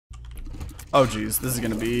Oh geez, this is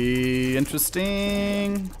gonna be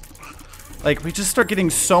interesting. Like, we just start getting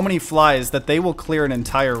so many flies that they will clear an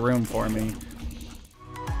entire room for me.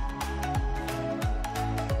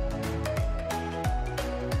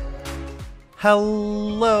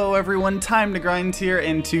 Hello everyone, TimeToGrind here,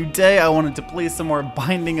 and today I wanted to play some more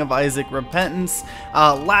Binding of Isaac Repentance.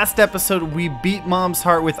 Last episode we beat Mom's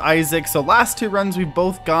Heart with Isaac, so last two runs we've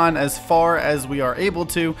both gone as far as we are able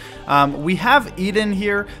to. We have Eden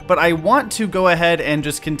here, but I want to go ahead and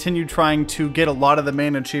just continue trying to get a lot of the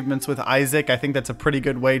main achievements with Isaac. I think that's a pretty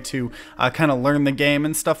good way to kind of learn the game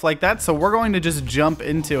and stuff like that, so we're going to just jump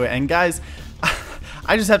into it. And guys,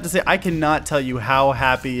 I just have to say, I cannot tell you how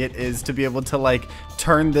happy it is to be able to like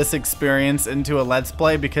turn this experience into a Let's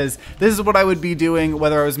Play, because this is what I would be doing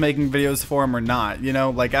whether I was making videos for him or not. You know,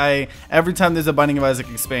 like every time there's a Binding of Isaac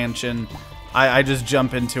expansion, I just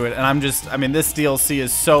jump into it, and I mean, this DLC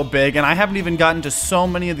is so big, and I haven't even gotten to so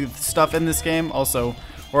many of the stuff in this game. Also,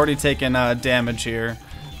 we're already taking damage here.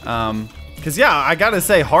 Because, yeah, I gotta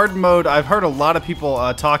say, hard mode, I've heard a lot of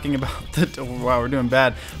people talking about the... Wow, we're doing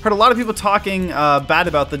bad. Heard a lot of people talking bad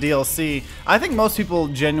about the DLC. I think most people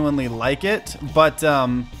genuinely like it, but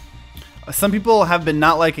some people have been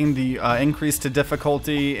not liking the increase to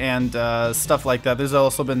difficulty and stuff like that. There's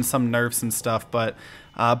also been some nerfs and stuff, but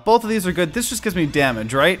both of these are good. This just gives me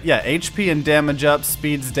damage, right? Yeah, HP and damage up,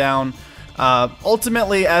 speeds down.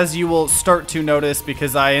 Ultimately, as you will start to notice,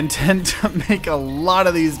 because I intend to make a lot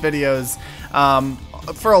of these videos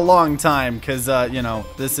for a long time, because you know,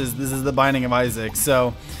 this is the Binding of Isaac.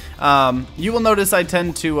 So you will notice I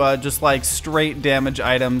tend to just like straight damage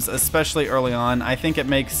items, especially early on. I think it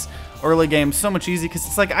makes early game so much easier, because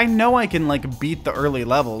it's like I know I can like beat the early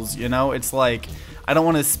levels. You know, it's like I don't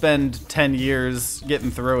want to spend 10 years getting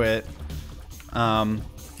through it.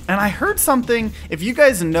 And I heard something, if you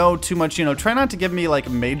guys know too much, you know, try not to give me like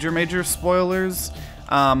major spoilers.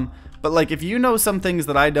 But like if you know some things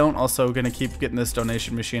that I don't, also gonna keep getting this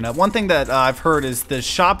donation machine up. One thing that I've heard is the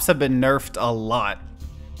shops have been nerfed a lot,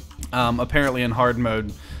 apparently in hard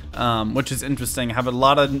mode, which is interesting. I have a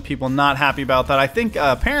lot of people not happy about that. I think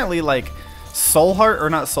apparently like Soul Heart, or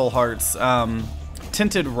not Soul Hearts,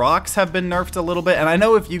 Tinted Rocks have been nerfed a little bit, and I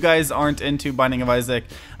know if you guys aren't into Binding of Isaac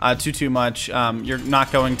too much, you're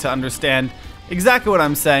not going to understand exactly what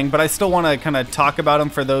I'm saying, but I still want to kind of talk about them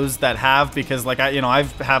for those that have, because like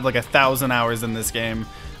I've have like 1,000 hours in this game,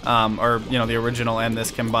 or you know, the original and this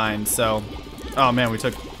combined. So, oh man, we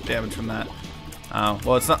took damage from that.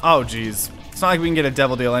 Well, it's not. Oh geez, it's not like we can get a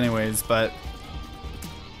devil deal anyways, but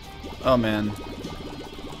oh man.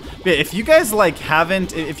 Yeah, if you guys like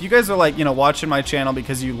if you guys are like, you know, watching my channel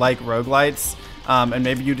because you like roguelites, and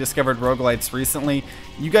maybe you discovered roguelites recently,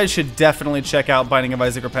 you guys should definitely check out Binding of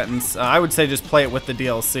Isaac Repentance. I would say just play it with the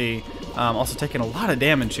DLC. Also taking a lot of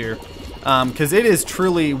damage here, because it is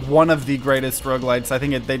truly one of the greatest roguelites. I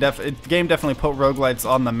think the game definitely put roguelites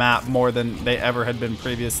on the map more than they ever had been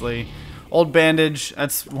previously. Old Bandage,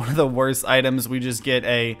 that's one of the worst items. We just get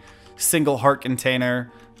a single heart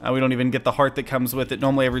container. We don't even get the heart that comes with it.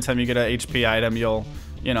 Normally every time you get an HP item, you'll,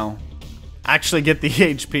 you know, actually get the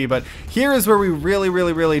HP. But here is where we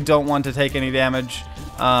really don't want to take any damage,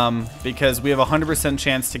 because we have a 100%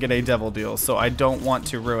 chance to get a devil deal. So I don't want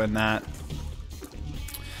to ruin that.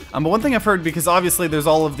 But one thing I've heard, because obviously there's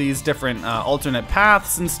all of these different alternate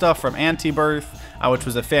paths and stuff from Anti-Birth, which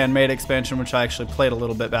was a fan-made expansion, which I actually played a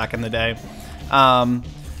little bit back in the day.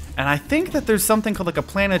 And I think that there's something called like a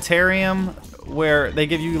planetarium, where they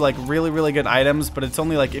give you like really good items, but it's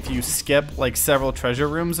only like if you skip like several treasure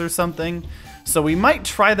rooms or something. So we might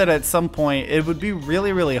try that at some point. It would be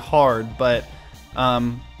really hard, but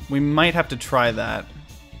we might have to try that.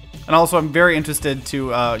 And also I'm very interested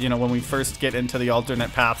to you know, when we first get into the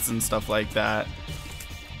alternate paths and stuff like that,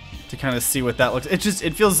 to kind of see what that looks.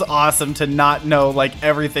 It feels awesome to not know like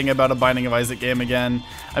everything about a Binding of Isaac game again.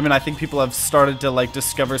 I mean, I think people have started to like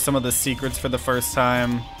discover some of the secrets for the first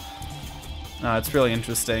time. It's really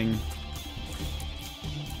interesting.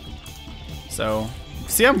 So,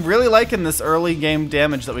 see, I'm really liking this early game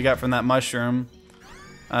damage that we got from that mushroom.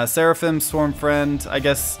 Seraphim, Swarm Friend, I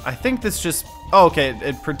think this just... Oh, okay,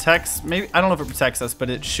 it protects... Maybe, I don't know if it protects us,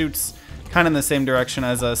 but it shoots kind of in the same direction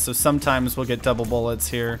as us, so sometimes we'll get double bullets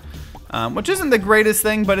here. Which isn't the greatest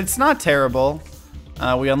thing, but it's not terrible.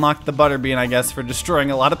 We unlocked the Butterbean, I guess, for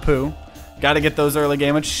destroying a lot of poo. Gotta get those early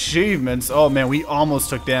game achievements. Oh man, we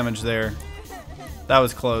almost took damage there. That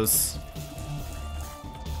was close.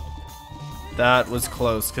 That was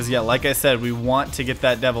close. Because, yeah, like I said, we want to get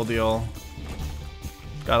that devil deal.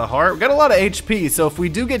 Got a heart. We got a lot of HP, so if we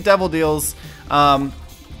do get devil deals,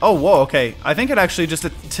 Oh, whoa, okay. I think it actually just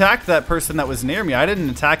attacked that person that was near me. I didn't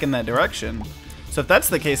attack in that direction. So if that's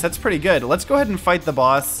the case, that's pretty good. Let's go ahead and fight the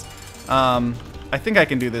boss. I think I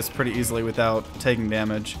can do this pretty easily without taking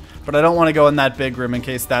damage. But I don't want to go in that big room in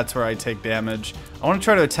case that's where I take damage. I want to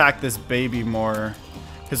try to attack this baby more.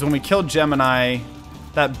 Because when we kill Gemini,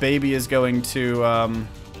 that baby is going to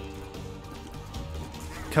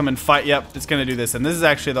come and fight. Yep, it's going to do this. And this is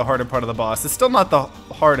actually the harder part of the boss. It's still not the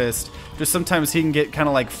hardest. Just sometimes he can get kind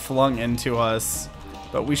of like flung into us.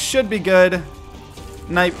 But we should be good.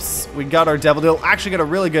 Nipes. We got our Devil Deal. Actually got a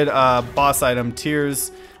really good boss item.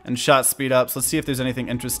 Tears and shot speed up. So let's see if there's anything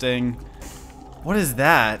interesting. What is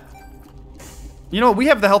that? You know, we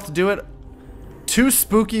have the health to do it. Too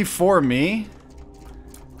spooky for me.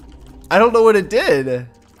 I don't know what it did.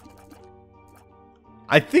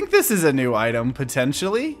 I think this is a new item,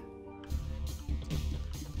 potentially.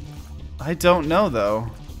 I don't know,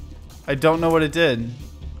 though. I don't know what it did.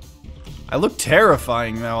 I look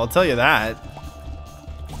terrifying, though, I'll tell you that.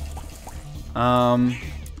 And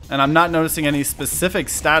I'm not noticing any specific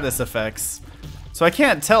status effects. So I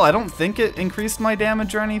can't tell. I don't think it increased my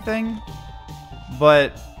damage or anything.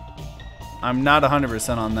 But I'm not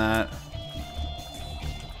 100% on that.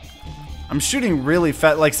 I'm shooting really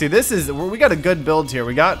fast. Like, see, this is... we got a good build here.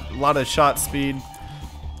 We got a lot of shot speed.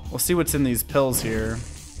 We'll see what's in these pills here.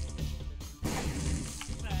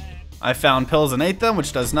 I found pills and ate them,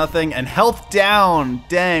 which does nothing. And health down.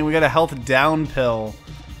 Dang, we got a health down pill.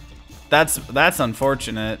 That's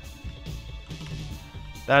unfortunate.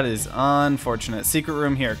 That is unfortunate. Secret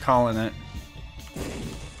room here, calling it.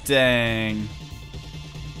 Dang.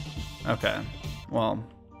 Okay. Well,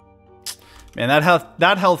 man,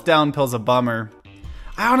 that health down pill's a bummer.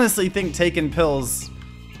 I honestly think taking pills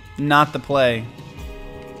not the play.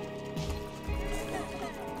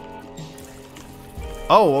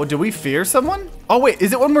 Oh, do we fear someone? Oh wait,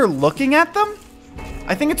 is it when we're looking at them?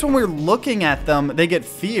 I think it's when we're looking at them, they get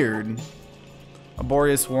feared.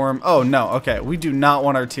 Laborious Worm. Oh, no. Okay, we do not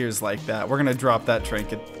want our tears like that. We're going to drop that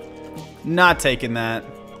trinket. Not taking that.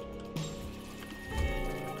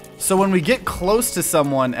 So when we get close to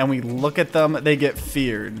someone and we look at them, they get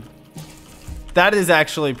feared. That is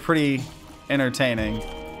actually pretty entertaining.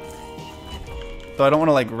 Though I don't want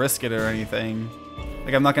to, like, risk it or anything.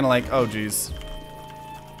 Like, I'm not going to, like... oh, geez.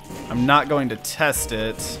 I'm not going to test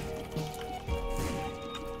it.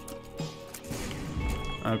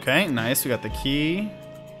 Okay, nice. We got the key.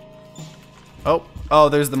 Oh,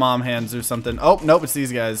 there's the mom hands or something. Oh, nope, it's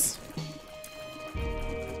these guys.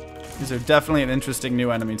 These are definitely an interesting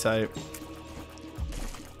new enemy type.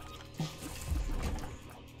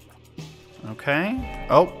 Okay.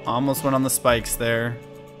 Oh, almost went on the spikes there.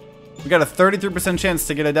 We got a 33% chance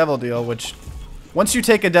to get a Devil Deal, which... once you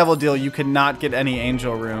take a Devil Deal, you cannot get any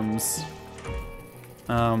Angel Rooms.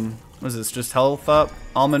 What is this? Just health up?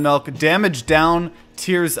 Almond milk. Damage down.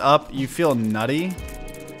 Tears up. You feel nutty.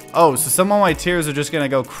 Oh, so some of my tears are just gonna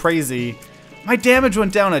go crazy. My damage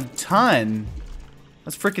went down a ton.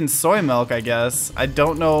 That's freaking soy milk, I guess. I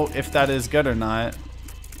don't know if that is good or not.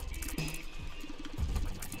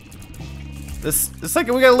 It's like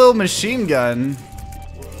we got a little machine gun.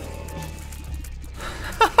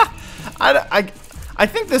 I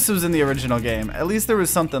think this was in the original game. At least there was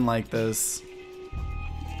something like this.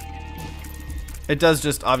 It does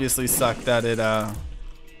just obviously suck that it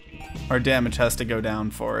our damage has to go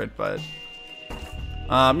down for it, but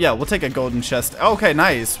yeah, we'll take a golden chest. Okay,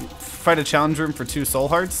 nice. Fight a challenge room for 2 soul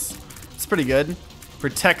hearts. It's pretty good.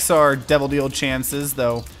 Protects our Devil Deal chances,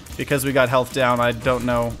 though, because we got health down. I don't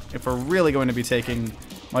know if we're really going to be taking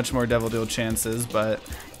much more Devil Deal chances, but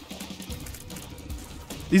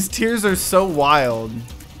these tears are so wild.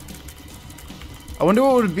 I wonder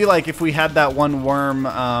what it would be like if we had that one worm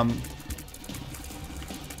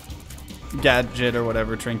gadget or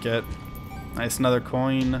whatever, trinket. Nice, another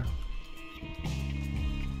coin.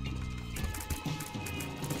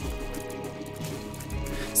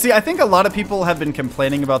 See, I think a lot of people have been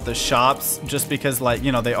complaining about the shops just because, like,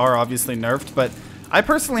 you know, they are obviously nerfed, but I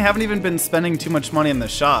personally haven't even been spending too much money in the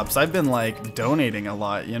shops. I've been, like, donating a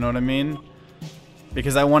lot, you know what I mean?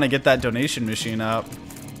 Because I want to get that donation machine up.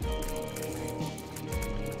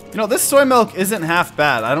 You know, this soy milk isn't half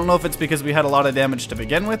bad. I don't know if it's because we had a lot of damage to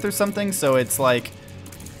begin with or something, so it's like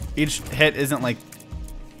each hit isn't like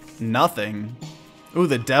nothing. Ooh,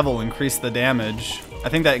 the devil increased the damage. I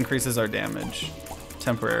think that increases our damage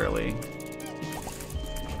temporarily.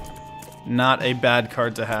 Not a bad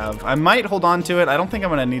card to have. I might hold on to it. I don't think I'm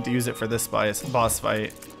going to need to use it for this boss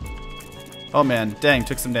fight. Oh man, dang,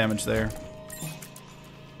 took some damage there.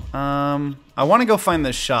 I want to go find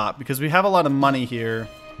this shop because we have a lot of money here.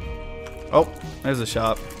 Oh, there's a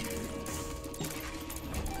shop.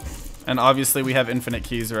 And obviously we have infinite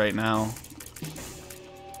keys right now.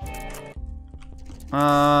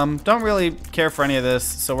 Don't really care for any of this,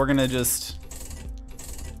 so we're gonna just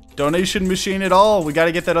donation machine it all. We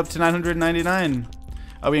gotta get that up to 999.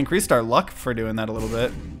 Oh, we increased our luck for doing that a little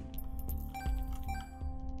bit.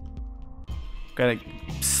 Got a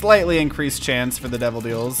slightly increased chance for the devil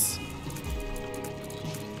deals.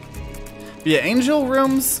 But yeah, angel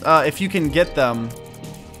rooms, if you can get them,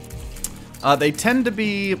 they tend to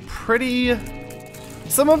be pretty...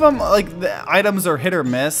 Some of them, like, the items are hit or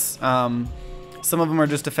miss. Some of them are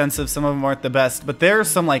just defensive, some of them aren't the best. But there are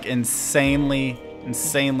some, like, insanely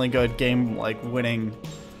good game, like, winning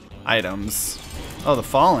items. Oh, the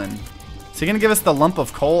Fallen. Is he gonna give us the lump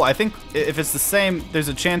of coal? I think if it's the same, there's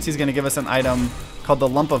a chance he's gonna give us an item called the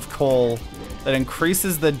lump of coal that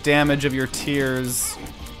increases the damage of your tiers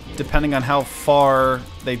depending on how far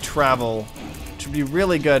they travel. Which would be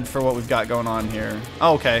really good for what we've got going on here.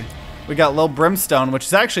 Oh, okay. We got little brimstone, which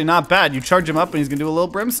is actually not bad. You charge him up and he's gonna do a little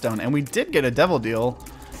brimstone. And we did get a devil deal.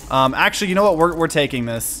 Actually, you know what? We're taking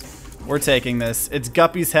this. We're taking this. It's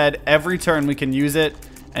Guppy's head. Every turn we can use it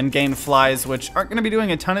and gain flies, which aren't gonna be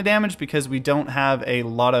doing a ton of damage because we don't have a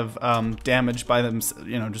lot of damage by them,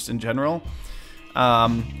 you know, just in general.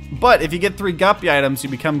 But if you get 3 Guppy items, you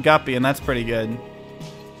become Guppy, and that's pretty good.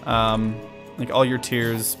 Like all your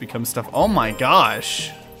tiers become stuff. Oh my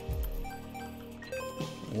gosh.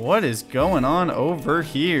 What is going on over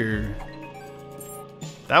here?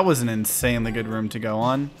 That was an insanely good room to go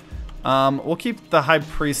on. We'll keep the High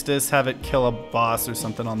Priestess, have it kill a boss or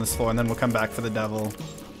something on this floor, and then we'll come back for the devil.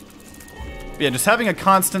 But yeah, just having a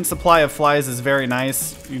constant supply of flies is very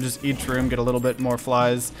nice. You just each room get a little bit more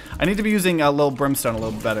flies. I need to be using a little brimstone a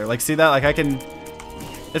little bit better. Like, see that? Like, I can...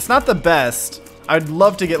 It's not the best. I'd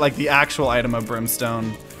love to get, like, the actual item of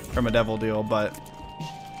brimstone from a devil deal, but...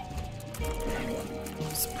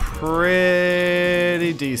 It's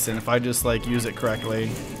pretty decent if I just, like, use it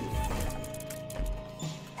correctly.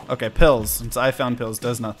 Okay, pills. Since I found pills,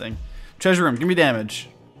 does nothing. Treasure room, give me damage.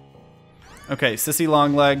 Okay, Sissy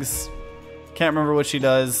Longlegs. Can't remember what she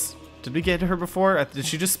does. Did we get her before? Did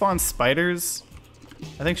she just spawn spiders?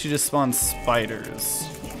 I think she just spawned spiders.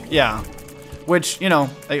 Yeah. Which, you know,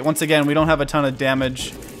 once again, we don't have a ton of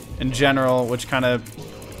damage in general, which kind of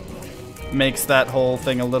makes that whole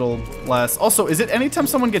thing a little less. Also, is it anytime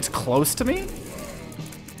someone gets close to me?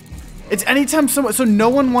 It's anytime someone... So no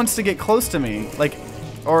one wants to get close to me. Like...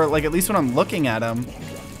 Or, like, at least when I'm looking at them.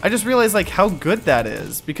 I just realized, like, how good that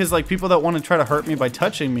is. Because, like, people that want to try to hurt me by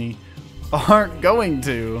touching me aren't going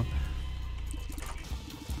to.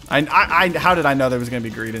 How did I know there was going to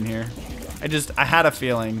be greed in here? I had a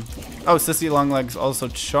feeling. Oh, Sissy Longlegs also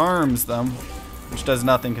charms them. Which does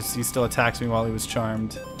nothing because he still attacks me while he was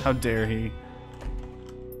charmed. How dare he.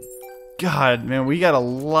 God, man, we got a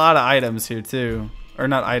lot of items here, too. Or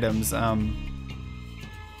not items,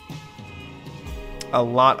 a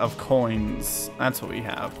lot of coins. That's what we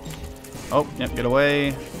have. Oh, yep, get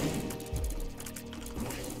away.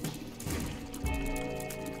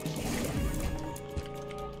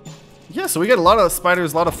 Yeah, so we get a lot of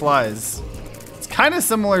spiders, a lot of flies. It's kind of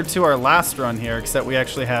similar to our last run here, except we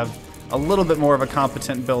actually have a little bit more of a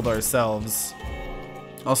competent build ourselves.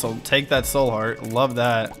 Also, take that soul heart. Love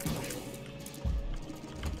that.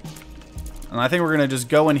 And I think we're gonna just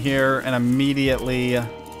go in here and immediately...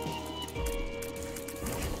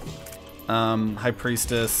 High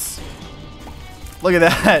Priestess. Look at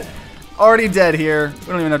that. Already dead here. We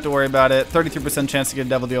don't even have to worry about it. 33% chance to get a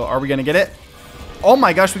devil deal. Are we gonna get it? Oh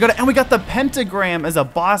my gosh, we got it. And we got the pentagram as a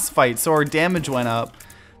boss fight, so our damage went up.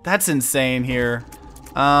 That's insane here.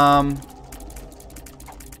 Let's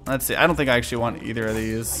see. I don't think I actually want either of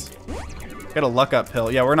these. Got a luck up pill.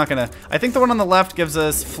 Yeah, we're not gonna... I think the one on the left gives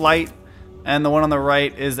us flight, and the one on the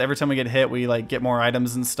right is every time we get hit, we like get more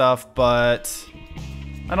items and stuff, but...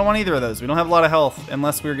 I don't want either of those. We don't have a lot of health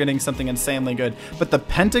unless we're getting something insanely good. But the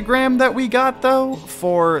pentagram that we got, though,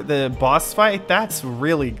 for the boss fight, that's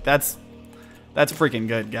really... That's freaking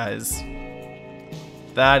good, guys.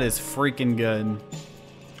 That is freaking good.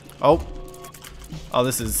 Oh. Oh,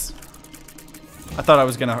 this is... I thought I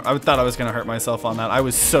was gonna hurt myself on that. I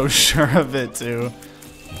was so sure of it, too.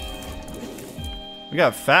 We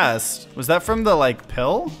got fast. Was that from the, like,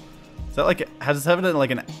 pill? Is that, like... Has it had,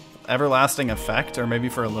 like, an... everlasting effect, or maybe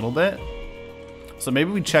for a little bit. So maybe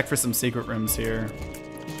we check for some secret rooms here.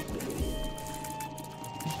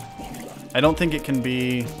 I don't think it can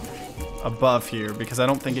be above here because I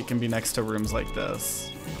don't think it can be next to rooms like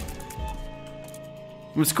this.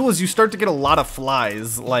 What's cool is you start to get a lot of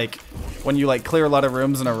flies, like when you like clear a lot of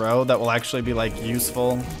rooms in a row that will actually be like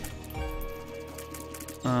useful.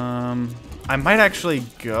 I might actually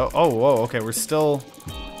go. Oh, whoa. Okay, we're still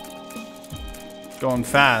going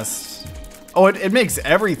fast. Oh, it makes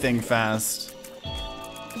everything fast.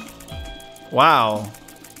 Wow.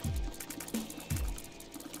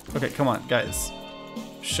 Okay, come on, guys.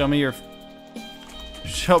 Show me your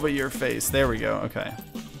face. There we go. Okay.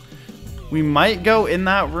 We might go in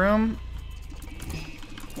that room.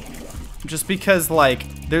 Just because,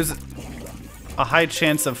 like, there's a high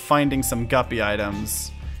chance of finding some Guppy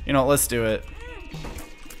items. You know what, let's do it.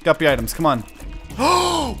 Guppy items, come on.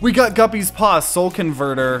 Oh, we got Guppy's Paw, Soul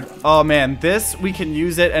Converter. Oh man, this, we can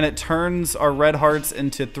use it and it turns our red hearts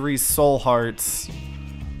into 3 soul hearts.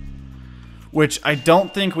 Which I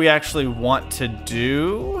don't think we actually want to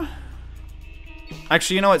do.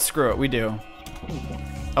 Actually, you know what, screw it, we do.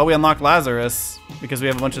 Oh, we unlocked Lazarus because we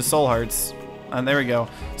have a bunch of soul hearts. And there we go.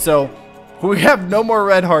 So, we have no more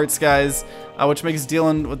red hearts, guys. Which makes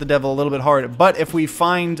dealing with the devil a little bit hard. But if we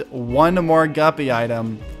find one more Guppy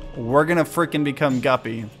item, we're gonna freaking become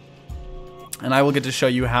Guppy. And I will get to show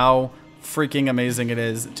you how freaking amazing it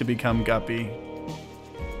is to become Guppy.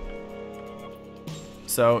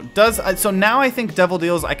 So now I think devil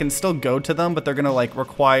deals, I can still go to them, but they're gonna like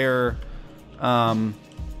require,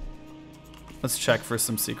 let's check for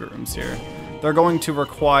some secret rooms here. They're going to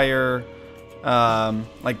require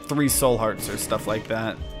like 3 soul hearts or stuff like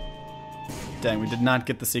that. Dang, we did not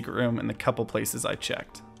get the secret room in the couple places I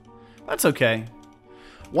checked. That's okay.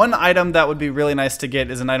 One item that would be really nice to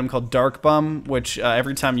get is an item called Dark Bum, which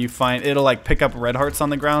every time you find, it'll like pick up red hearts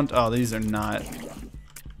on the ground. Oh, these are not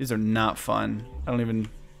fun. I don't even,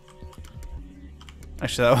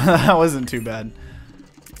 actually that wasn't too bad.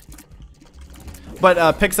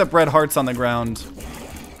 But picks up red hearts on the ground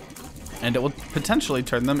and it will potentially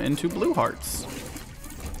turn them into blue hearts.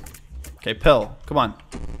 Okay, pill, come on.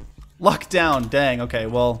 Luck down, dang, okay,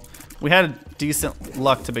 well, we had decent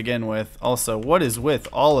luck to begin with. Also, what is with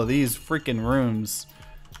all of these freaking rooms?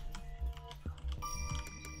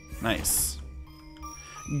 Nice.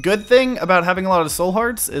 Good thing about having a lot of soul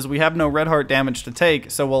hearts is we have no red heart damage to take,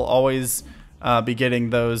 so we'll always be getting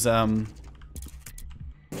those, the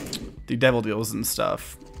devil deals and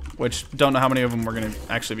stuff. Which, don't know how many of them we're gonna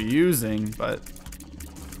actually be using, but...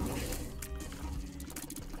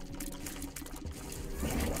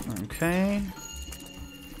 Okay.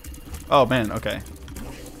 Oh man, okay.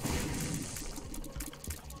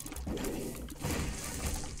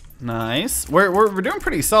 Nice. We're doing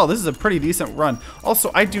pretty solid. This is a pretty decent run. Also,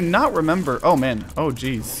 I do not remember. Oh man. Oh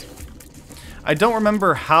geez. I don't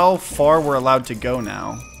remember how far we're allowed to go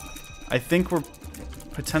now. I think we're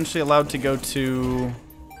potentially allowed to go to.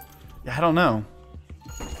 Yeah, I don't know.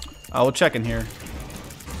 We'll check in here.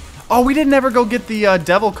 Oh, we didn't ever go get the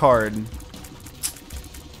devil card.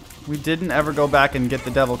 We didn't ever go back and get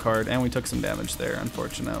the devil card, and we took some damage there,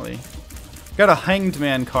 unfortunately. Got a hanged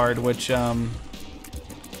man card, which that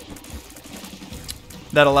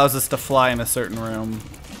allows us to fly in a certain room,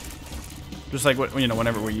 just like what, you know,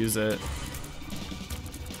 whenever we use it.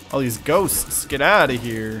 All these ghosts, get out of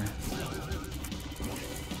here!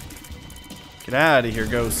 Get out of here,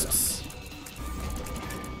 ghosts!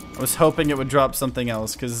 I was hoping it would drop something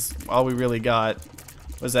else, because all we really got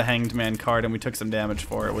was a hanged man card, and we took some damage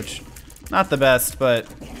for it, which not the best, but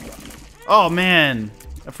oh man,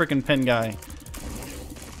 a freaking pin guy.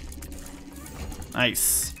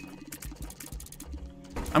 Nice.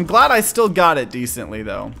 I'm glad I still got it decently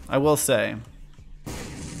though, I will say.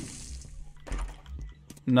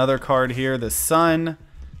 Another card here, the sun.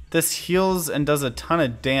 This heals and does a ton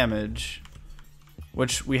of damage,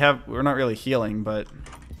 which we're not really healing, but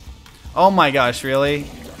oh my gosh, really?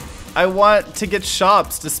 I want to get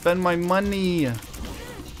shops to spend my money,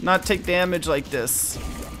 not take damage like this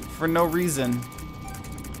for no reason.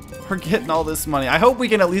 We're getting all this money. I hope we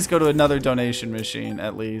can at least go to another donation machine,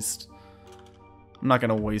 at least. I'm not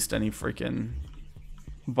gonna waste any freaking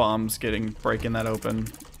bombs breaking that open.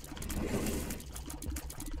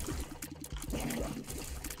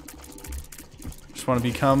 Just want to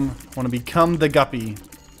become the Guppy.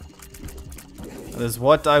 That is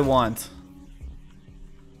what I want.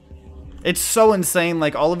 It's so insane,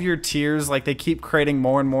 like all of your tiers, like they keep creating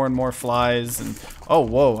more and more and more flies, and oh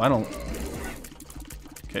whoa, I don't.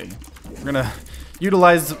 Okay, we're gonna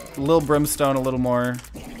utilize Lil Brimstone a little more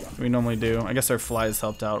than we normally do. I guess our flies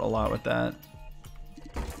helped out a lot with that.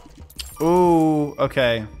 Ooh,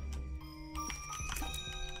 okay.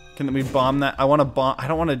 Can we bomb that? I want to bomb. I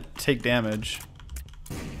don't want to take damage.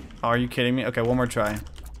 Oh, are you kidding me? Okay, one more try.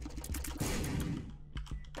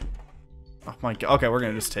 Oh my god. Okay, we're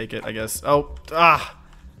gonna just take it, I guess. Oh, ah!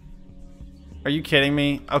 Are you kidding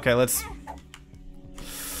me? Okay, let's...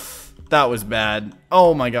 That was bad.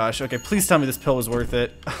 Oh my gosh. Okay, please tell me this pill was worth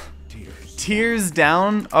it. Tears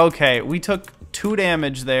down. Okay, we took 2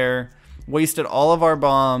 damage there. Wasted all of our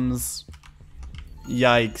bombs.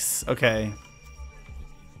 Yikes. Okay.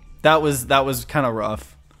 That was kind of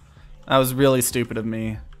rough. That was really stupid of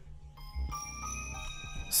me.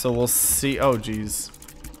 So we'll see. Oh, geez.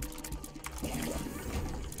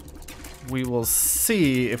 We will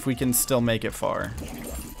see if we can still make it far.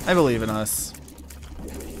 I believe in us.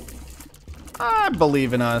 I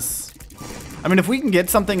believe in us. I mean, if we can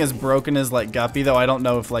get something as broken as like Guppy, though, I don't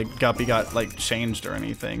know if like Guppy got like changed or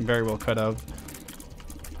anything. Very well could have.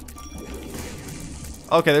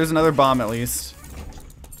 Okay, there's another bomb at least.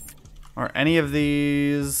 Are any of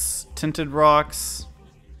these tinted rocks?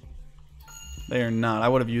 They are not. I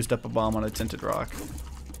would have used up a bomb on a tinted rock.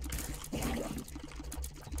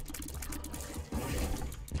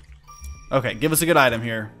 Okay, give us a good item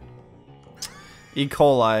here. E.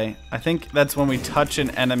 coli. I think that's when we touch an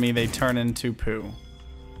enemy, they turn into poo,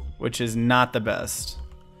 which is not the best.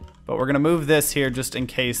 But we're gonna move this here just in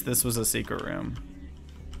case this was a secret room.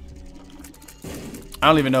 I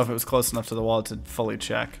don't even know if it was close enough to the wall to fully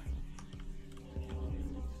check.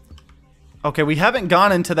 Okay, we haven't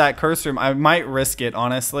gone into that curse room. I might risk it,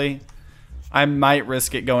 honestly. I might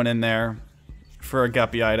risk it going in there for a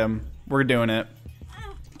Guppy item. We're doing it.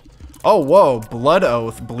 Oh, whoa, Blood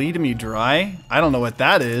Oath, Bleed Me Dry. I don't know what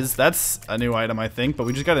that is. That's a new item, I think, but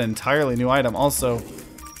we just got an entirely new item. Also,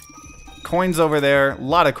 coins over there. A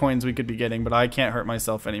lot of coins we could be getting, but I can't hurt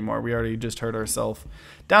myself anymore. We already just hurt ourselves.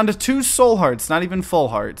 Down to 2 soul hearts, not even full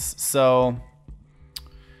hearts. So,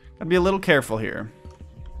 gotta be a little careful here.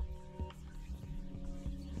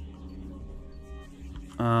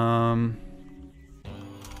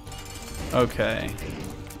 Okay.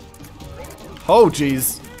 Oh,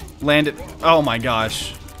 geez. Landed. Oh my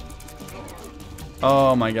gosh.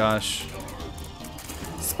 Oh my gosh.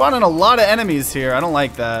 Spawning a lot of enemies here. I don't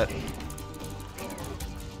like that.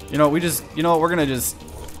 You know, we're gonna just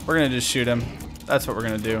shoot him. That's what we're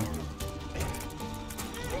gonna do.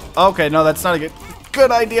 Okay, no, that's not a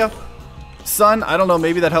good idea. Sun, I don't know,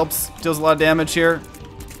 maybe that helps. Deals a lot of damage here.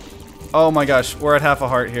 Oh my gosh, we're at half a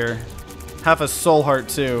heart here. Half a soul heart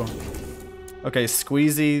too. Okay,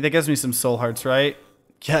 squeezy. That gives me some soul hearts, right?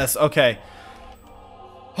 Yes, okay.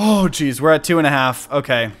 Oh, geez, we're at 2.5.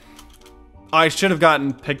 Okay. I should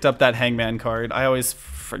have picked up that hangman card. I always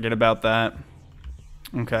forget about that.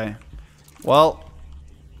 Okay. Well,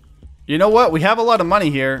 you know what? We have a lot of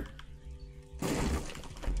money here.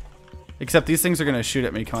 Except these things are going to shoot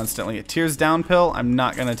at me constantly. A tears down pill? I'm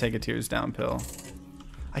not going to take a tears down pill.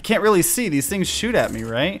 I can't really see. These things shoot at me,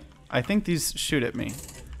 right? I think these shoot at me.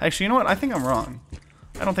 Actually, you know what? I think I'm wrong.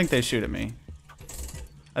 I don't think they shoot at me.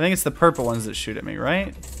 I think it's the purple ones that shoot at me,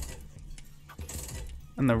 right?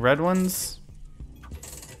 And the red ones?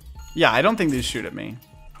 Yeah, I don't think these shoot at me.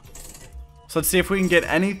 So let's see if we can get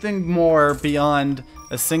anything more beyond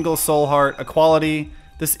a single soul heart, a quality.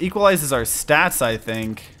 This equalizes our stats, I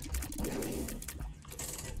think.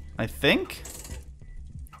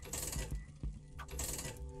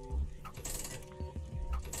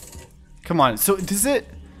 Come on, so does it...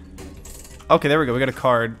 Okay, there we go, we got a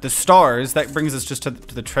card. The stars, that brings us just to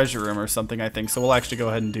the treasure room or something, I think. So we'll actually go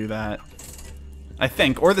ahead and do that. I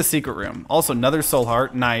think, or the secret room. Also, another soul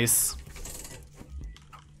heart, nice.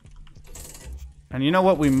 And you know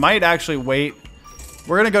what, we might actually wait.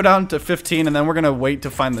 We're gonna go down to 15 and then we're gonna wait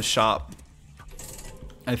to find the shop.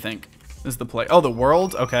 I think, is the play. Oh, the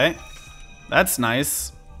world, okay. That's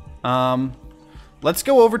nice. Let's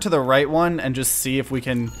go over to the right one and just see if we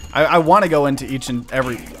can... I want to go into each and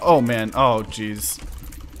every... Oh, man. Oh, jeez.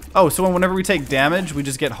 Oh, so whenever we take damage, we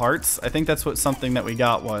just get hearts? I think that's what something that we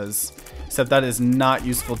got was. Except that is not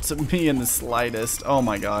useful to me in the slightest. Oh,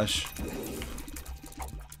 my gosh.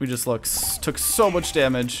 We just took so much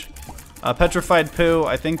damage. Petrified poo.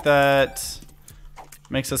 I think that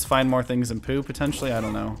makes us find more things in poo, potentially. I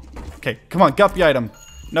don't know. Okay, come on. Guppy item.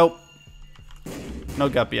 Nope. No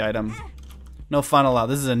Guppy item. No fun allowed.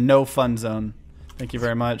 This is a no fun zone. Thank you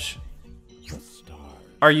very much.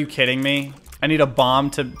 Are you kidding me? I need a bomb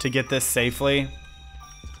to get this safely.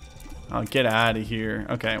 Oh, get out of here.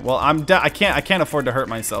 Okay, well I can't afford to hurt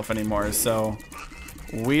myself anymore, so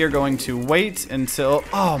we are going to wait until...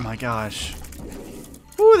 Oh my gosh.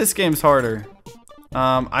 Ooh, this game's harder.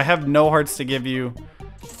 I have no hearts to give you,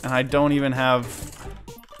 and I don't even have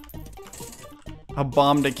a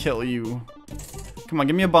bomb to kill you. Come on,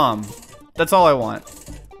 give me a bomb. That's all I want.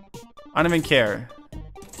 I don't even care.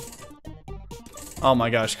 Oh my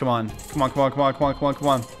gosh, come on. Come on, come on, come on, come on, come on, come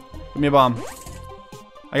on. Give me a bomb.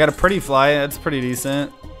 I got a pretty fly, that's pretty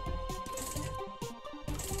decent.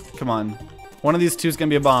 Come on. One of these two is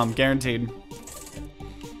gonna be a bomb, guaranteed.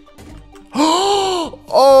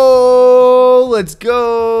 Oh, let's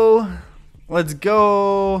go. Let's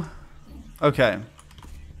go. Okay.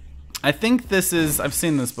 I think this is, I've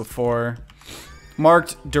seen this before.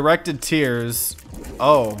 Marked directed tiers.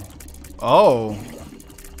 Oh. Oh.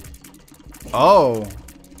 Oh.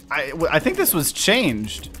 I think this was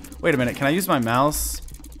changed. Wait a minute, can I use my mouse?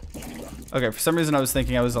 Okay, for some reason I was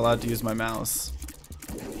thinking I was allowed to use my mouse.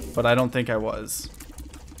 But I don't think I was.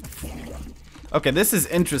 Okay, this is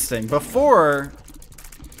interesting. Before...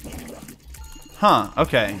 Huh,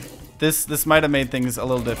 okay. This might have made things a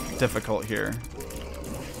little difficult here.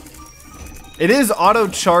 It is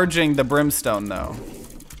auto-charging the brimstone, though.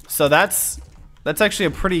 So that's actually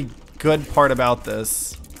a pretty good part about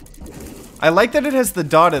this. I like that it has the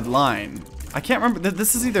dotted line. I can't remember.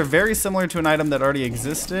 This is either very similar to an item that already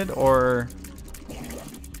existed or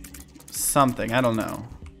something. I don't know.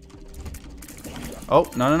 Oh,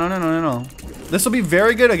 no. This will be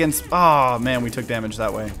very good against... Oh, man, we took damage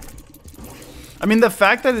that way. I mean, the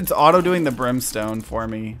fact that it's auto-doing the brimstone for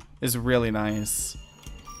me is really nice.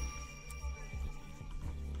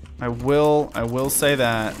 I will say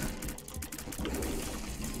that.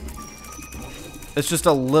 It's just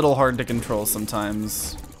a little hard to control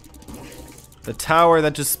sometimes. The tower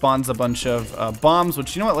that just spawns a bunch of bombs,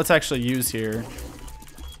 which, you know what, let's actually use here.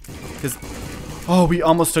 Because, oh, we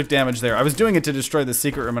almost took damage there. I was doing it to destroy the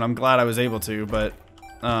secret room, and I'm glad I was able to, but,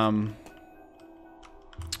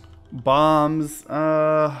 bombs,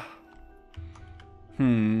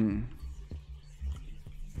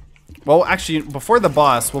 Well, actually, before the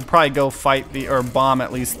boss, we'll probably go fight the, or bomb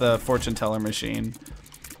at least the fortune teller machine.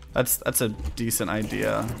 That's a decent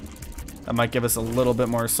idea. That might give us a little bit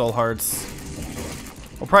more soul hearts.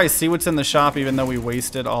 We'll probably see what's in the shop, even though we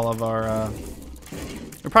wasted all of our,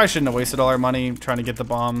 we probably shouldn't have wasted all our money trying to get the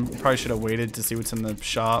bomb. We probably should have waited to see what's in the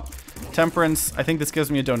shop. Temperance, I think this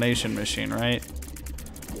gives me a donation machine, right?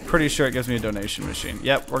 Pretty sure it gives me a donation machine.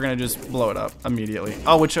 Yep, we're gonna just blow it up immediately.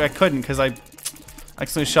 Oh, which I couldn't because I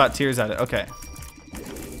accidentally shot tears at it. Okay.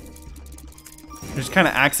 Just kind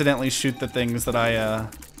of accidentally shoot the things that I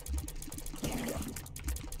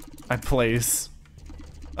place.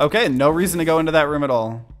 Okay, no reason to go into that room at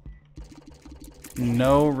all.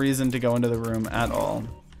 No reason to go into the room at all.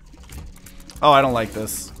 Oh, I don't like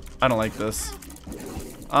this. I don't like this.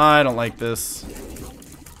 I don't like this.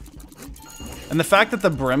 And the fact that the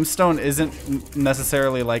brimstone isn't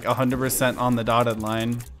necessarily like 100% on the dotted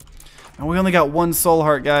line. And we only got one soul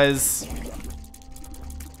heart, guys.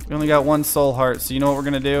 We only got one soul heart, so you know what we're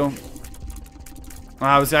gonna do?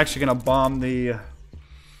 I was actually gonna bomb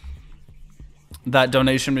that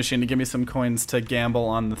donation machine to give me some coins to gamble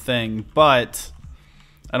on the thing, but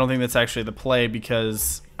I don't think that's actually the play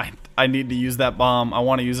because I need to use that bomb. I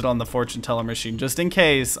want to use it on the fortune teller machine just in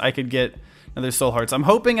case I could get another soul hearts. I'm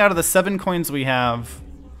hoping out of the 7 coins we have,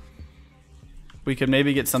 we could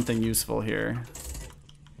maybe get something useful here.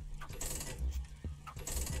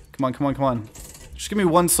 Come on, come on, come on. Just give me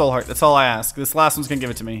one soul heart. That's all I ask. This last one's gonna give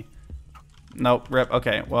it to me. Nope, rip.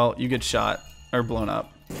 Okay, well, you get shot or blown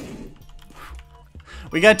up.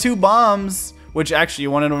 We got 2 bombs, which actually,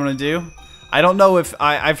 you want to know what I'm gonna do? I don't know if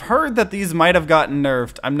I've heard that these might have gotten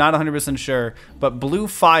nerfed. I'm not 100% sure, but blue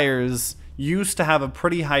fires used to have a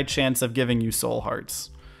pretty high chance of giving you soul hearts.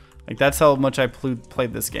 Like, that's how much I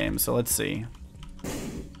played this game. So let's see.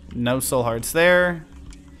 No soul hearts there.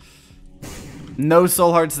 No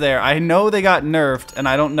soul hearts there. I know they got nerfed, and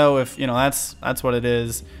I don't know if, you know, that's what it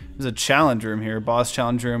is. There's a challenge room here, boss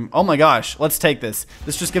challenge room. Oh my gosh, let's take this.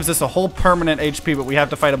 This just gives us a whole permanent HP, but we have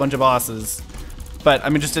to fight a bunch of bosses. But, I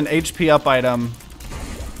mean, just an HP up item.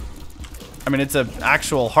 I mean, it's an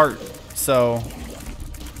actual heart, so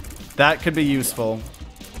that could be useful.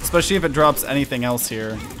 Especially if it drops anything else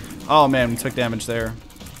here. Oh man, we took damage there.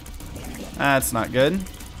 That's not good.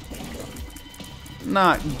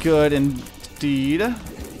 Not good indeed.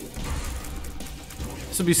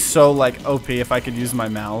 This would be so, like, OP if I could use my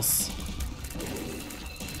mouse.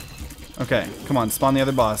 Okay, come on, spawn the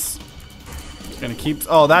other boss. Just gonna keep...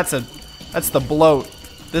 Oh, that's the bloat.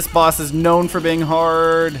 This boss is known for being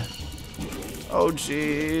hard. Oh,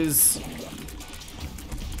 jeez.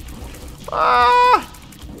 Ah!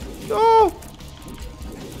 No!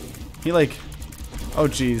 He, like... Oh,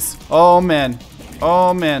 jeez. Oh, man.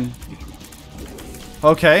 Oh, man.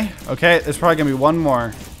 Okay, okay, there's probably gonna be one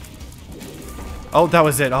more. Oh, that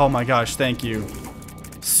was it. Oh my gosh, thank you.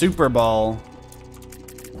 Super Ball.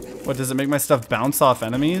 What, does it make my stuff bounce off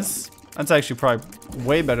enemies? That's actually probably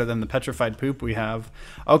way better than the petrified poop we have.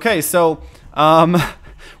 Okay, so,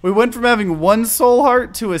 We went from having one soul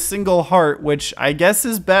heart to a single heart, which I guess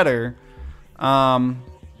is better. And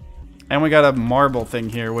we got a marble thing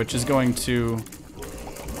here, which is going to,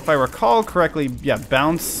 if I recall correctly, yeah,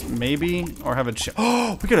 bounce maybe, or have a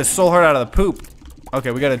oh, we got a soul heart out of the poop.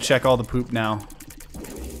 Okay, we gotta check all the poop now.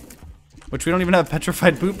 Which we don't even have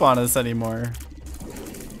petrified poop on us anymore.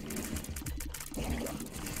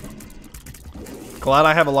 Glad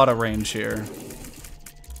I have a lot of range here.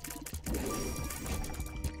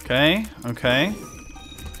 Okay, okay.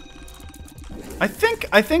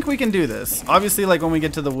 I think we can do this. Obviously, like when we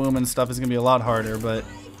get to the womb and stuff, it's gonna be a lot harder, but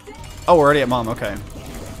oh, we're already at mom, okay.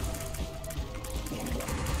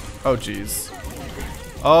 Oh jeez.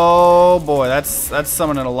 Oh boy, that's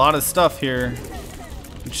summoning a lot of stuff here.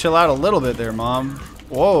 Chill out a little bit there, mom.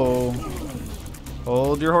 Whoa.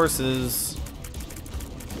 Hold your horses.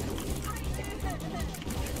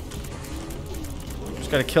 Just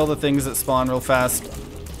gotta kill the things that spawn real fast.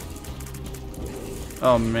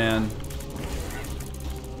 Oh man.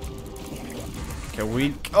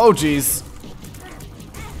 Okay, oh jeez.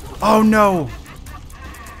 Oh no.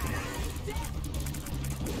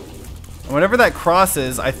 Whenever that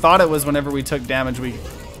crosses, I thought it was whenever we took damage we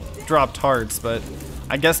dropped hearts, but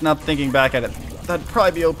I guess not thinking back at it, that'd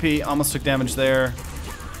probably be OP. Almost took damage there.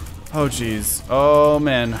 Oh jeez. Oh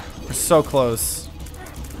man, we're so close.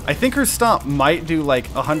 I think her stomp might do like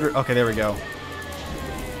 100. Okay, there we go.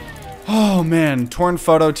 Oh man, torn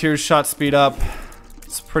photo, tears, shot, speed up.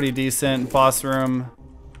 It's pretty decent. Boss room.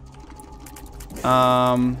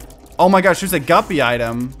 Oh my gosh, there's a Guppy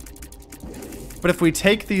item. But if we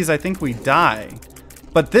take these, I think we die.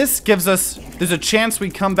 But this gives us, there's a chance we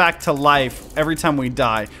come back to life every time we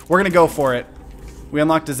die. We're gonna go for it. We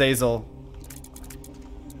unlocked Azazel.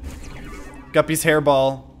 Guppy's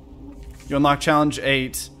hairball. You unlock challenge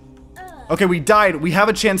 8. Okay, we died. We have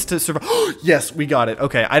a chance to survive. Yes, we got it.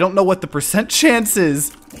 Okay, I don't know what the percent chance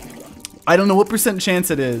is. I don't know what percent chance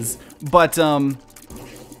it is. But,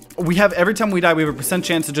 we have, every time we die, we have a percent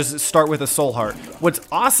chance to just start with a soul heart. What's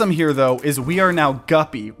awesome here, though, is we are now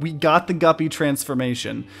Guppy. We got the Guppy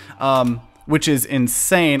transformation, which is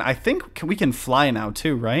insane. I think we can fly now,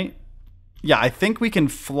 too, right? Yeah, I think we can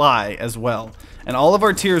fly as well. And all of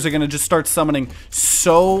our tiers are going to just start summoning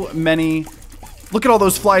so many. Look at all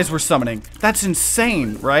those flies we're summoning. That's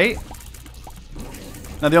insane, right?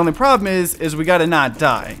 Now, the only problem is we got to not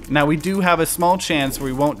die. Now, we do have a small chance where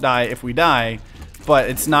we won't die if we die, but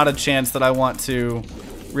it's not a chance that I want to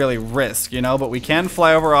really risk, you know? But we can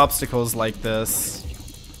fly over obstacles like this.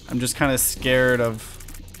 I'm just kind of scared of...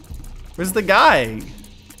 Where's the guy?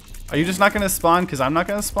 Are you just not going to spawn because I'm not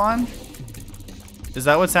going to spawn? Is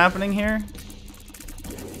that what's happening here?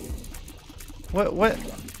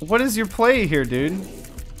 What is your play here, dude?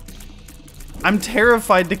 I'm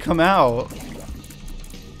terrified to come out.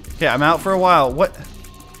 Okay, I'm out for a while. What?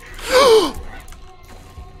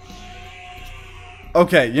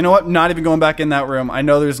 Okay, you know what? Not even going back in that room. I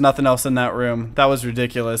know there's nothing else in that room. That was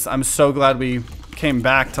ridiculous. I'm so glad we came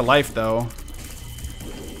back to life, though.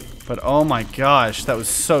 But oh my gosh, that was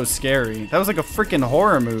so scary. That was like a freaking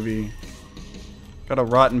horror movie. Got a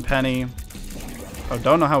rotten penny. Oh,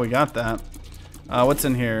 don't know how we got that. What's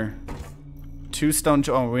in here? 2 stone...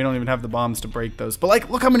 Oh, we don't even have the bombs to break those. But like,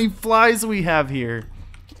 look how many flies we have here.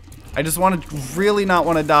 I just want to really not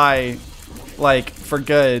want to die, like, for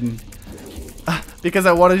good. Because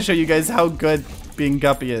I wanted to show you guys how good being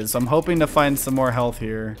Guppy is. So I'm hoping to find some more health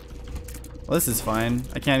here. Well, this is fine.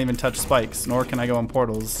 I can't even touch spikes, nor can I go on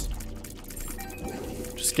portals.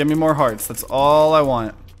 Just give me more hearts. That's all I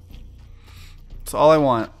want. That's all I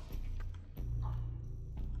want.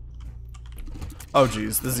 Oh,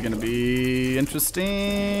 geez. This is going to be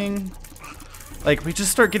interesting. Like, we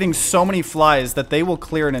just start getting so many flies that they will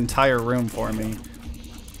clear an entire room for me.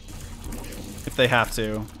 If they have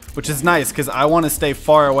to. Which is nice, because I want to stay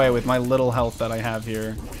far away with my little health that I have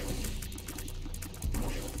here.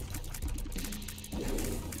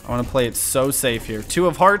 I want to play it so safe here. 2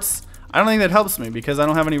 of hearts. I don't think that helps me, because I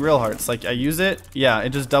don't have any real hearts. Like, I use it. Yeah, it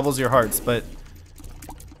just doubles your hearts, but...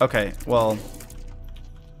 Okay, well...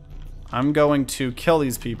 I'm going to kill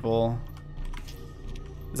these people.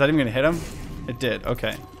 Is that even going to hit them? It did.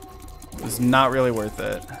 Okay. It was not really worth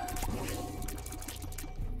it.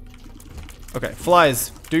 Okay, flies,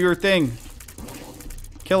 do your thing.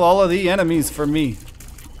 Kill all of the enemies for me.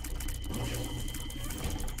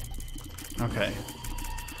 Okay.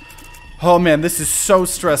 Oh man, this is so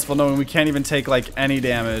stressful knowing we can't even take like any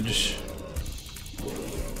damage.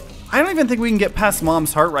 I don't even think we can get past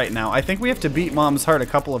Mom's Heart right now. I think we have to beat Mom's Heart a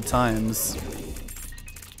couple of times.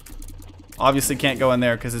 Obviously can't go in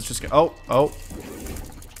there because it's just... Oh.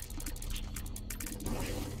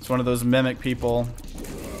 one of those mimic people.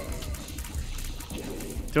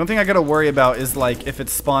 The only thing I gotta worry about is like if it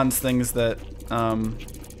spawns things that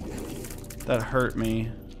that hurt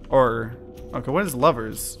me. Or okay, what is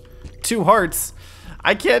lovers? 2 hearts.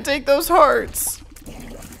 I can't take those hearts.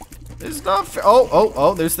 It's not fair.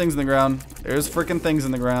 Oh, there's things in the ground. There's freaking things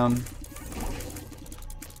in the ground.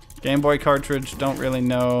 Game Boy cartridge, don't really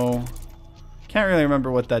know. Can't really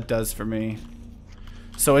remember what that does for me.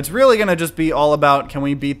 So it's really gonna just be all about, can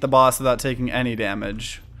we beat the boss without taking any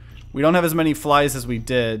damage? We don't have as many flies as we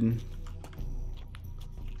did.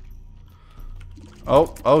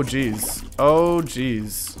 Oh geez. Oh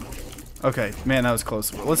geez. Okay, man, that was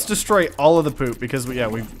close. Let's destroy all of the poop because we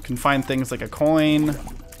can find things like a coin.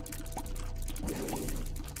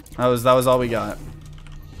 That was all we got.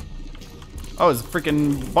 Oh, it's a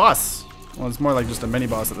freaking boss. Well, it's more like just a mini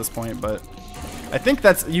boss at this point, but I think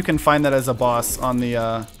that's, you can find that as a boss on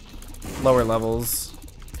the lower levels.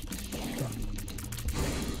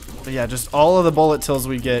 But yeah, just all of the bullet tills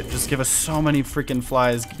we get just give us so many freaking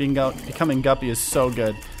flies. Becoming Guppy is so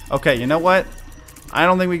good. Okay, you know what? I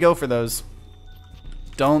don't think we go for those.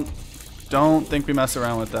 Don't think we mess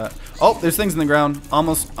around with that. Oh, there's things in the ground.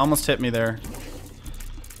 Almost hit me there.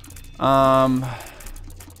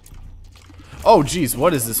 Oh geez,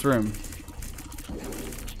 what is this room?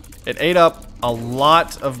 It ate up a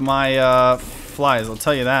lot of my flies, I'll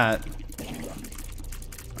tell you that.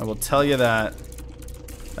 I will tell you that.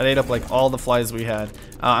 That ate up like all the flies we had.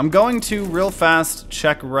 I'm going to real fast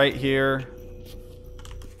check right here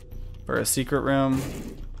for a secret room.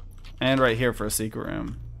 And right here for a secret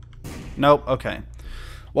room. Nope, okay.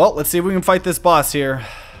 Well, let's see if we can fight this boss here.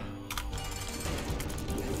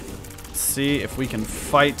 Let's see if we can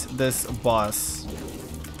fight this boss.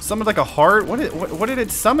 Summoned like a heart? What did it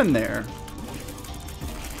summon there?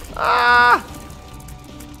 Ah!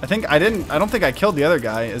 I don't think I killed the other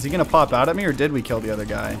guy. Is he gonna pop out at me or did we kill the other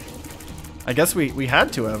guy? I guess we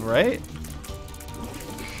had to have, right?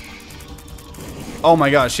 Oh my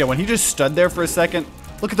gosh, yeah, when he just stood there for a second,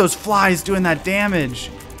 look at those flies doing that damage.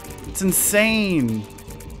 It's insane.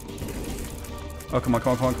 Oh, come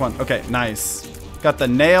on. Okay, nice. Got the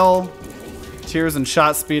nail, tears and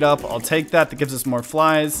shot speed up. I'll take that. That gives us more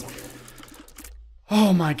flies.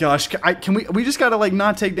 Oh my gosh, we just gotta like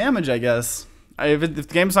not take damage, I guess. If the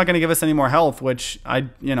game's not gonna give us any more health, which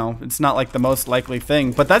it's not like the most likely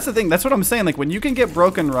thing. But that's the thing, that's what I'm saying. Like when you can get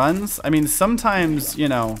broken runs, I mean, sometimes,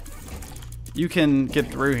 you can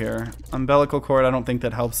get through here. Umbilical cord, I don't think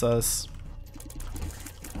that helps us.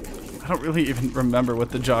 I don't really even remember what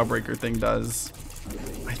the jawbreaker thing does.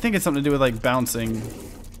 I think it's something to do with like bouncing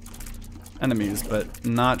enemies, but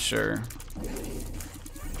not sure.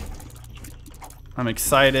 I'm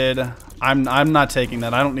excited. I'm not taking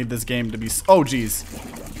that. I don't need this game to be. Oh geez.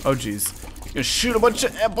 Oh geez. Gonna shoot a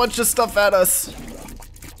bunch of stuff at us.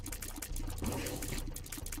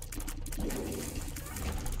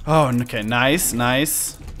 Oh, okay.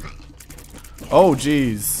 Nice. Oh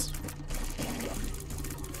geez.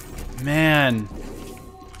 Man.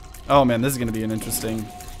 Oh man, this is gonna be interesting.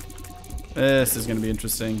 I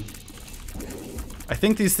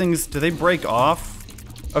think these things, do they break off?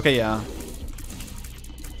 Okay, yeah.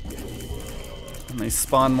 And they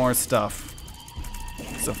spawn more stuff.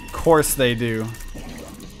 So of course they do.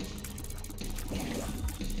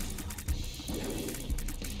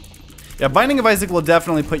 Yeah, Binding of Isaac will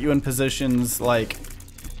definitely put you in positions like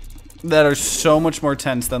that are so much more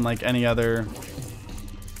tense than like any other.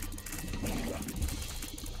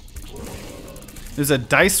 There's a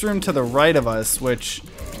dice room to the right of us, which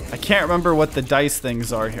I can't remember what the dice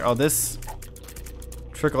things are here. Oh, this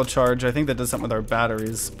trickle charge. I think that does something with our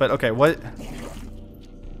batteries. But okay, what?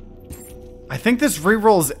 I think this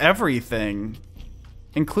rerolls everything.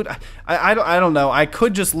 I don't know. I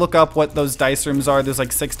could just look up what those dice rooms are. There's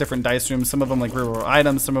like 6 different dice rooms. Some of them like reroll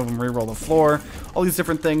items. Some of them reroll the floor. All these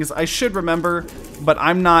different things. I should remember, but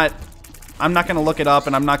I'm not gonna look it up,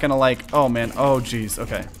 and I'm not gonna like. Oh man. Oh geez.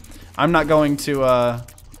 Okay. I'm not going to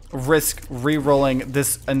risk re-rolling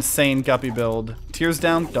this insane Guppy build. Tears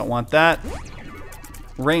down, don't want that.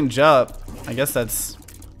 Range up, I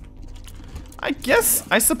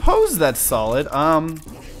suppose that's solid. And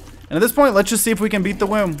at this point, let's just see if we can beat the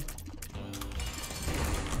womb.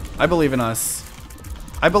 I believe in us.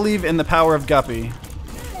 I believe in the power of Guppy.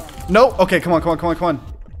 No, okay, come on.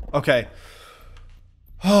 Okay.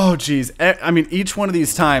 Oh, geez. I mean, each one of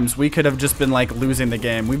these times, we could have just been, like, losing the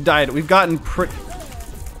game. We've gotten pretty...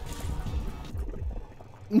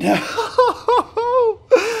 No!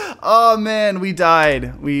 Oh man, we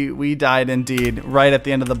died. We died indeed, right at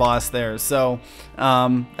the end of the boss there. So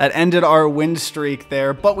that ended our win streak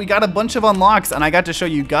there, but we got a bunch of unlocks, and I got to show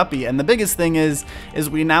you Guppy. And the biggest thing is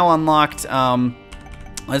we now unlocked.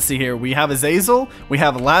 Let's see here. We have Azazel, we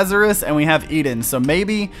have Lazarus, and we have Eden. So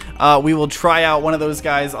maybe we will try out one of those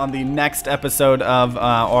guys on the next episode of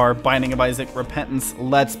our Binding of Isaac Repentance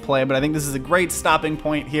Let's Play. But I think this is a great stopping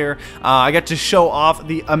point here. I got to show off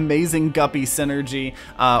the amazing Guppy synergy,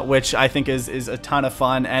 which I think is a ton of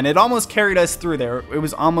fun. And it almost carried us through there. It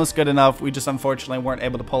was almost good enough. We just unfortunately weren't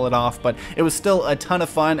able to pull it off. But it was still a ton of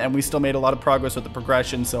fun, and we still made a lot of progress with the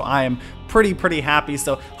progression. So I am pretty happy.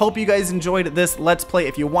 So hope you guys enjoyed this Let's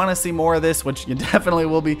Play. If you want to see more of this, which you definitely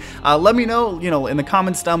will be, let me know, in the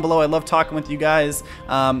comments down below. I love talking with you guys,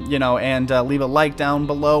 and leave a like down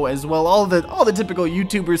below as well. All the typical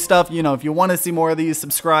YouTuber stuff. If you want to see more of these,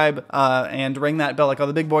 subscribe and ring that bell like all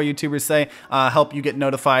the big boy YouTubers say. Help you get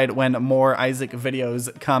notified when more Isaac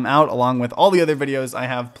videos come out, along with all the other videos I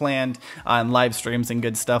have planned on live streams and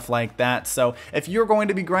good stuff like that. So if you're going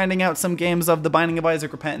to be grinding out some games of the Binding of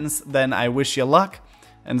Isaac Repentance, then I wish you luck,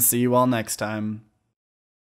 and see you all next time.